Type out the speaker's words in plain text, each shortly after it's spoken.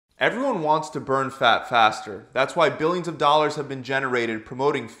Everyone wants to burn fat faster. That's why billions of dollars have been generated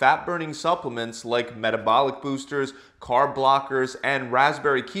promoting fat-burning supplements like metabolic boosters, carb blockers, and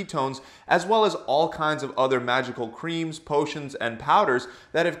raspberry ketones, as well as all kinds of other magical creams, potions, and powders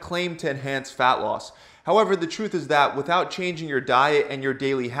that have claimed to enhance fat loss. However, the truth is that without changing your diet and your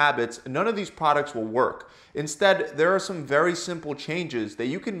daily habits, none of these products will work. Instead, there are some very simple changes that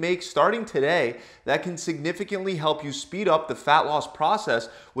you can make starting today that can significantly help you speed up the fat loss process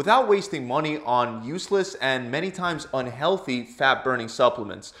without wasting money on useless and many times unhealthy fat-burning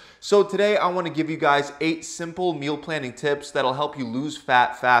supplements. So today I want to give you guys 8 simple meal planning tips that'll help you lose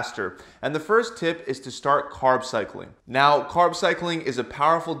fat faster. And the first tip is to start carb cycling. Now, carb cycling is a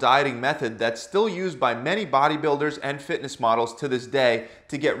powerful dieting method that's still used by many bodybuilders and fitness models to this day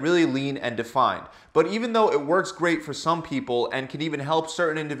to get really lean and defined. But even though it works great for some people and can even help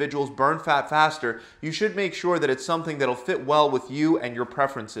certain individuals burn fat faster, you should make sure that it's something that'll fit well with you and your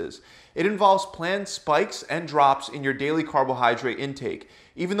preferences. It involves planned spikes and drops in your daily carbohydrate intake.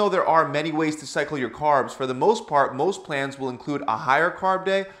 Even though there are many ways to cycle your carbs, for the most part, most plans will include a higher carb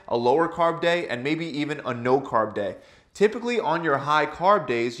day, a lower carb day, and maybe even a no carb day. Typically on your high carb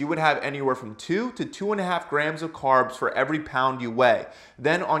days, you would have anywhere from 2 to 2.5 grams of carbs for every pound you weigh.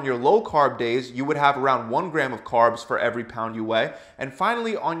 Then on your low carb days, you would have around 1 gram of carbs for every pound you weigh. And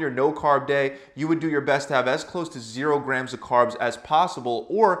finally, on your no carb day, you would do your best to have as close to 0 grams of carbs as possible,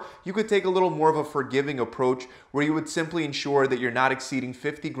 or you could take a little more of a forgiving approach where you would simply ensure that you're not exceeding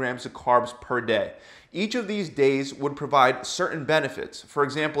 50 grams of carbs per day. Each of these days would provide certain benefits. For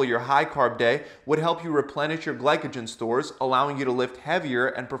example, your high carb day would help you replenish your glycogen stores, allowing you to lift heavier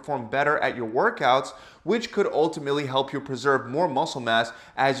and perform better at your workouts, which could ultimately help you preserve more muscle mass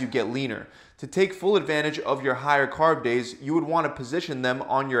as you get leaner. To take full advantage of your higher carb days, you would want to position them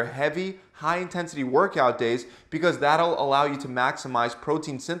on your heavy, high-intensity workout days because that'll allow you to maximize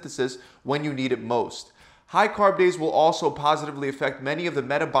protein synthesis when you need it most. High carb days will also positively affect many of the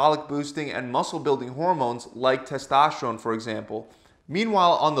metabolic boosting and muscle building hormones like testosterone, for example.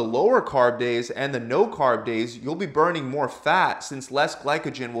 Meanwhile, on the lower carb days and the no carb days, you'll be burning more fat since less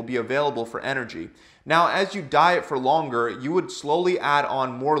glycogen will be available for energy. Now, as you diet for longer, you would slowly add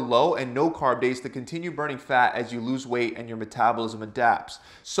on more low and no carb days to continue burning fat as you lose weight and your metabolism adapts.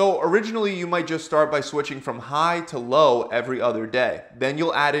 So originally, you might just start by switching from high to low every other day. Then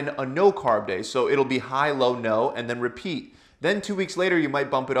you'll add in a no carb day, so it'll be high, low, no, and then repeat. Then 2 weeks later, you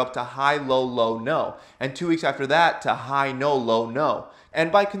might bump it up to high, low, low, no. And 2 weeks after that to high, no, low, no.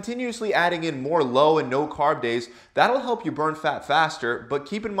 And by continuously adding in more low and no carb days, that'll help you burn fat faster. But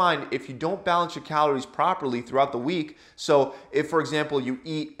keep in mind, if you don't balance your calories properly throughout the week, so if, for example, you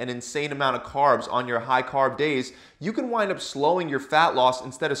eat an insane amount of carbs on your high carb days, you can wind up slowing your fat loss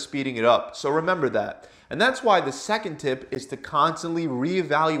instead of speeding it up. So remember that. And that's why the second tip is to constantly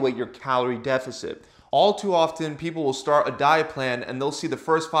reevaluate your calorie deficit. All too often, people will start a diet plan and they'll see the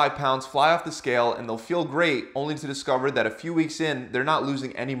first 5 pounds fly off the scale and they'll feel great, only to discover that a few weeks in, they're not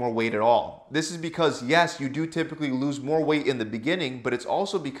losing any more weight at all. This is because, yes, you do typically lose more weight in the beginning, but it's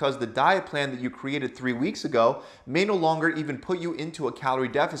also because the diet plan that you created 3 weeks ago may no longer even put you into a calorie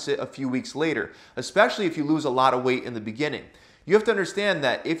deficit a few weeks later, especially if you lose a lot of weight in the beginning. You have to understand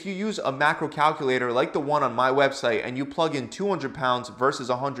that if you use a macro calculator like the one on my website and you plug in 200 pounds versus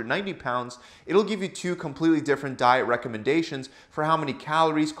 190 pounds, it'll give you 2 completely different diet recommendations for how many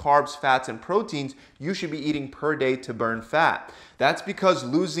calories, carbs, fats, and proteins you should be eating per day to burn fat. That's because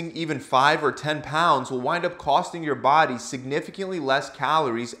losing even 5 or 10 pounds will wind up costing your body significantly less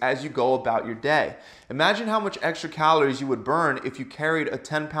calories as you go about your day. Imagine how much extra calories you would burn if you carried a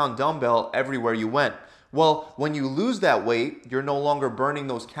 10-pound dumbbell everywhere you went. Well, when you lose that weight, you're no longer burning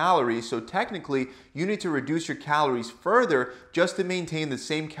those calories, so technically you need to reduce your calories further just to maintain the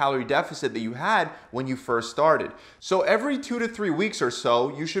same calorie deficit that you had when you first started. So every 2 to 3 weeks or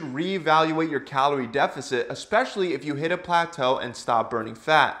so, you should reevaluate your calorie deficit, especially if you hit a plateau and stop burning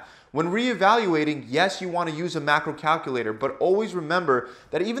fat. When reevaluating, yes, you want to use a macro calculator, but always remember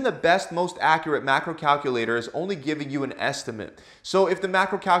that even the best, most accurate macro calculator is only giving you an estimate. So if the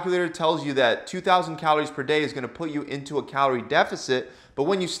macro calculator tells you that 2,000 calories per day is going to put you into a calorie deficit, but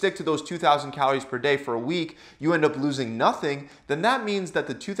when you stick to those 2,000 calories per day for a week, you end up losing nothing, then that means that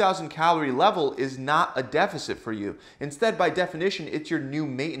the 2,000 calorie level is not a deficit for you. Instead, by definition, it's your new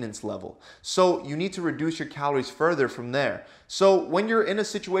maintenance level. So you need to reduce your calories further from there. So when you're in a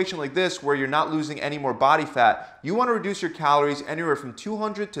situation like this where you're not losing any more body fat, you want to reduce your calories anywhere from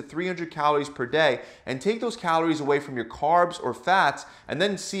 200 to 300 calories per day and take those calories away from your carbs or fats and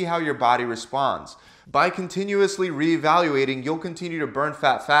then see how your body responds. By continuously reevaluating, you'll continue to burn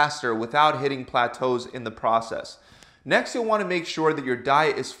fat faster without hitting plateaus in the process. Next, you'll want to make sure that your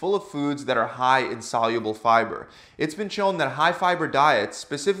diet is full of foods that are high in soluble fiber. It's been shown that high fiber diets,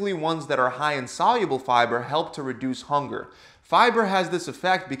 specifically ones that are high in soluble fiber, help to reduce hunger. Fiber has this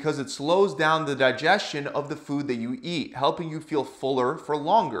effect because it slows down the digestion of the food that you eat, helping you feel fuller for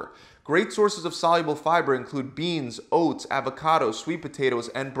longer. Great sources of soluble fiber include beans, oats, avocados, sweet potatoes,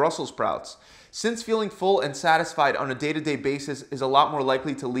 and Brussels sprouts. Since feeling full and satisfied on a day-to-day basis is a lot more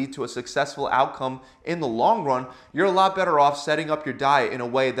likely to lead to a successful outcome in the long run, you're a lot better off setting up your diet in a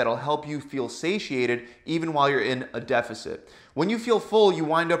way that'll help you feel satiated even while you're in a deficit. When you feel full, you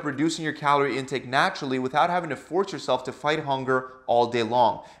wind up reducing your calorie intake naturally without having to force yourself to fight hunger all day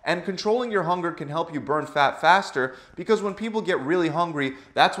long. And controlling your hunger can help you burn fat faster because when people get really hungry,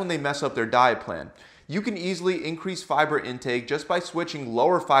 that's when they mess up their diet plan. You can easily increase fiber intake just by switching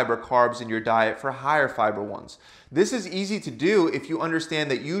lower fiber carbs in your diet for higher fiber ones. This is easy to do if you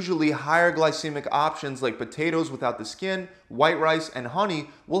understand that usually higher glycemic options like potatoes without the skin, white rice, and honey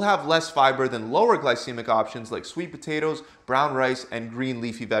will have less fiber than lower glycemic options like sweet potatoes, brown rice, and green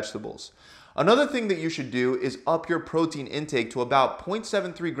leafy vegetables. Another thing that you should do is up your protein intake to about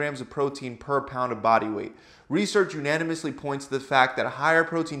 0.73 grams of protein per pound of body weight. Research unanimously points to the fact that higher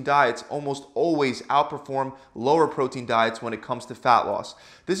protein diets almost always outperform lower protein diets when it comes to fat loss.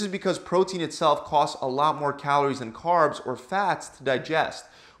 This is because protein itself costs a lot more calories than carbs or fats to digest.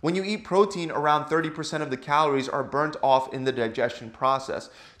 When you eat protein, around 30% of the calories are burnt off in the digestion process.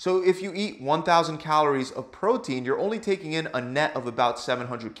 So if you eat 1,000 calories of protein, you're only taking in a net of about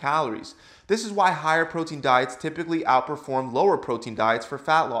 700 calories. This is why higher protein diets typically outperform lower protein diets for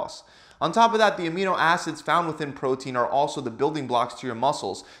fat loss. On top of that, the amino acids found within protein are also the building blocks to your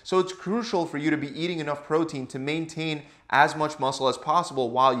muscles, so it's crucial for you to be eating enough protein to maintain as much muscle as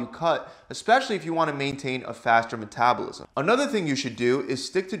possible while you cut, especially if you want to maintain a faster metabolism. Another thing you should do is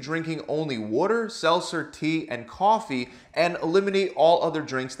stick to drinking only water, seltzer, tea, and coffee, and eliminate all other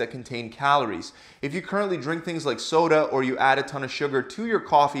drinks that contain calories. If you currently drink things like soda or you add a ton of sugar to your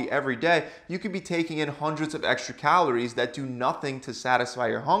coffee every day, you could be taking in hundreds of extra calories that do nothing to satisfy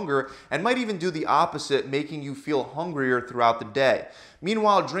your hunger and might even do the opposite, making you feel hungrier throughout the day.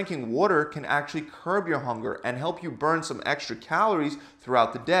 Meanwhile, drinking water can actually curb your hunger and help you burn some extra calories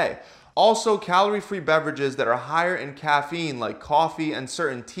throughout the day. Also, calorie-free beverages that are higher in caffeine like coffee and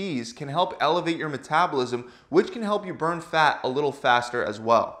certain teas can help elevate your metabolism, which can help you burn fat a little faster as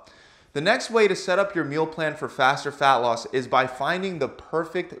well. The next way to set up your meal plan for faster fat loss is by finding the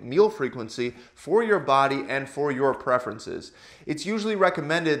perfect meal frequency for your body and for your preferences. It's usually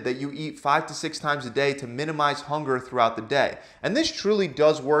recommended that you eat 5 to 6 times a day to minimize hunger throughout the day. And this truly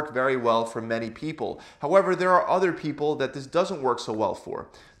does work very well for many people. However, there are other people that this doesn't work so well for.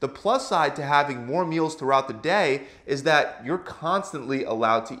 The plus side to having more meals throughout the day is that you're constantly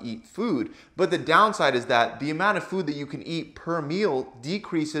allowed to eat food. But the downside is that the amount of food that you can eat per meal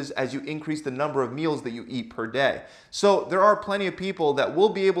decreases as you increase the number of meals that you eat per day. So there are plenty of people that will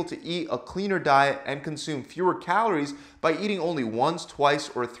be able to eat a cleaner diet and consume fewer calories by eating only once, twice,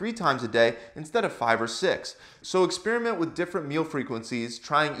 or 3 times a day instead of 5 or 6. So experiment with different meal frequencies,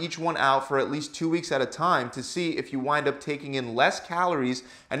 trying each one out for at least 2 weeks at a time to see if you wind up taking in less calories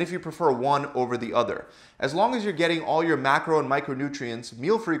and if you prefer one over the other. As long as you're getting all your macro and micronutrients,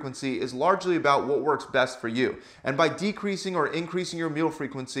 meal frequency is largely about what works best for you. And by decreasing or increasing your meal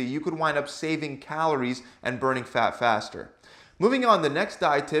frequency, you could wind up saving calories and burning fat faster. Moving on, the next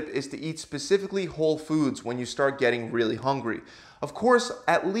diet tip is to eat specifically whole foods when you start getting really hungry. Of course,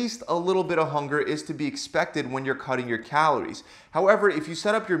 at least a little bit of hunger is to be expected when you're cutting your calories. However, if you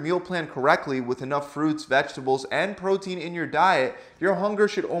set up your meal plan correctly with enough fruits, vegetables, and protein in your diet, your hunger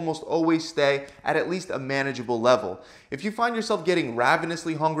should almost always stay at least a manageable level. If you find yourself getting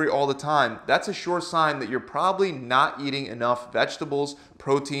ravenously hungry all the time, that's a sure sign that you're probably not eating enough vegetables,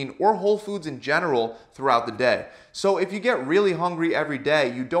 protein, or whole foods in general throughout the day. So if you get really hungry every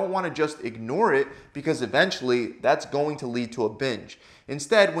day, you don't want to just ignore it because eventually that's going to lead to a binge.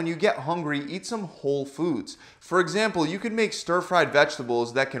 Instead, when you get hungry, eat some whole foods. For example, you could make stir-fried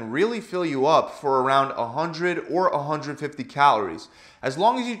vegetables that can really fill you up for around 100 or 150 calories. As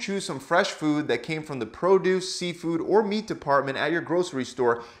long as you choose some fresh food that came from the produce, seafood, or meat department at your grocery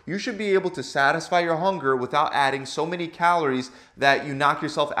store, you should be able to satisfy your hunger without adding so many calories that you knock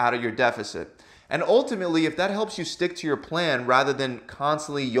yourself out of your deficit. And ultimately, if that helps you stick to your plan rather than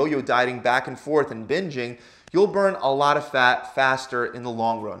constantly yo-yo dieting back and forth and binging, you'll burn a lot of fat faster in the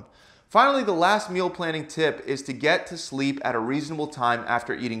long run. Finally, the last meal planning tip is to get to sleep at a reasonable time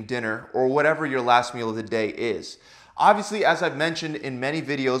after eating dinner or whatever your last meal of the day is. Obviously, as I've mentioned in many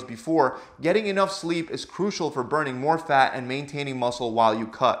videos before, getting enough sleep is crucial for burning more fat and maintaining muscle while you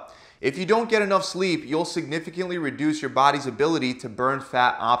cut. If you don't get enough sleep, you'll significantly reduce your body's ability to burn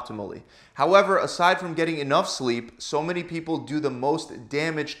fat optimally. However, aside from getting enough sleep, so many people do the most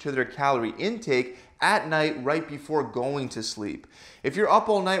damage to their calorie intake at night right before going to sleep. If you're up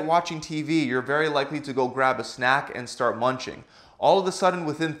all night watching TV, you're very likely to go grab a snack and start munching. All of a sudden,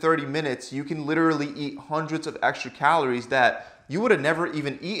 within 30 minutes, you can literally eat hundreds of extra calories that you would have never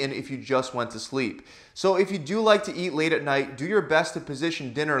even eaten if you just went to sleep. So if you do like to eat late at night, do your best to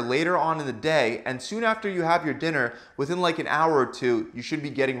position dinner later on in the day, and soon after you have your dinner, within like an hour or two, you should be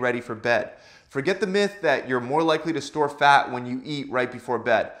getting ready for bed. Forget the myth that you're more likely to store fat when you eat right before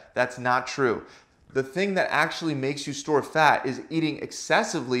bed. That's not true. The thing that actually makes you store fat is eating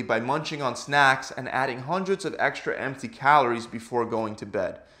excessively by munching on snacks and adding hundreds of extra empty calories before going to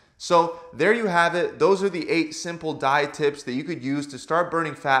bed. So there you have it. Those are the 8 simple diet tips that you could use to start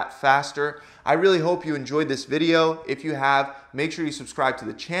burning fat faster. I really hope you enjoyed this video. If you have, make sure you subscribe to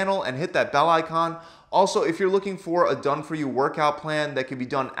the channel and hit that bell icon. Also, if you're looking for a done-for-you workout plan that can be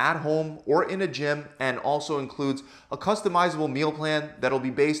done at home or in a gym and also includes a customizable meal plan that'll be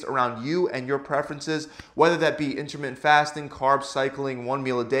based around you and your preferences, whether that be intermittent fasting, carb cycling, 1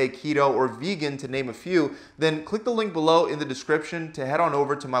 meal a day, keto, or vegan to name a few, then click the link below in the description to head on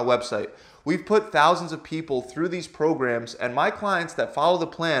over to my website. We've put thousands of people through these programs, and my clients that follow the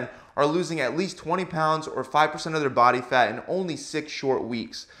plan are losing at least 20 pounds or 5% of their body fat in only 6 short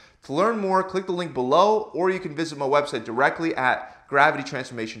weeks. To learn more, click the link below, or you can visit my website directly at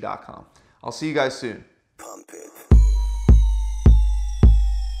gravitytransformation.com. I'll see you guys soon. Pump it.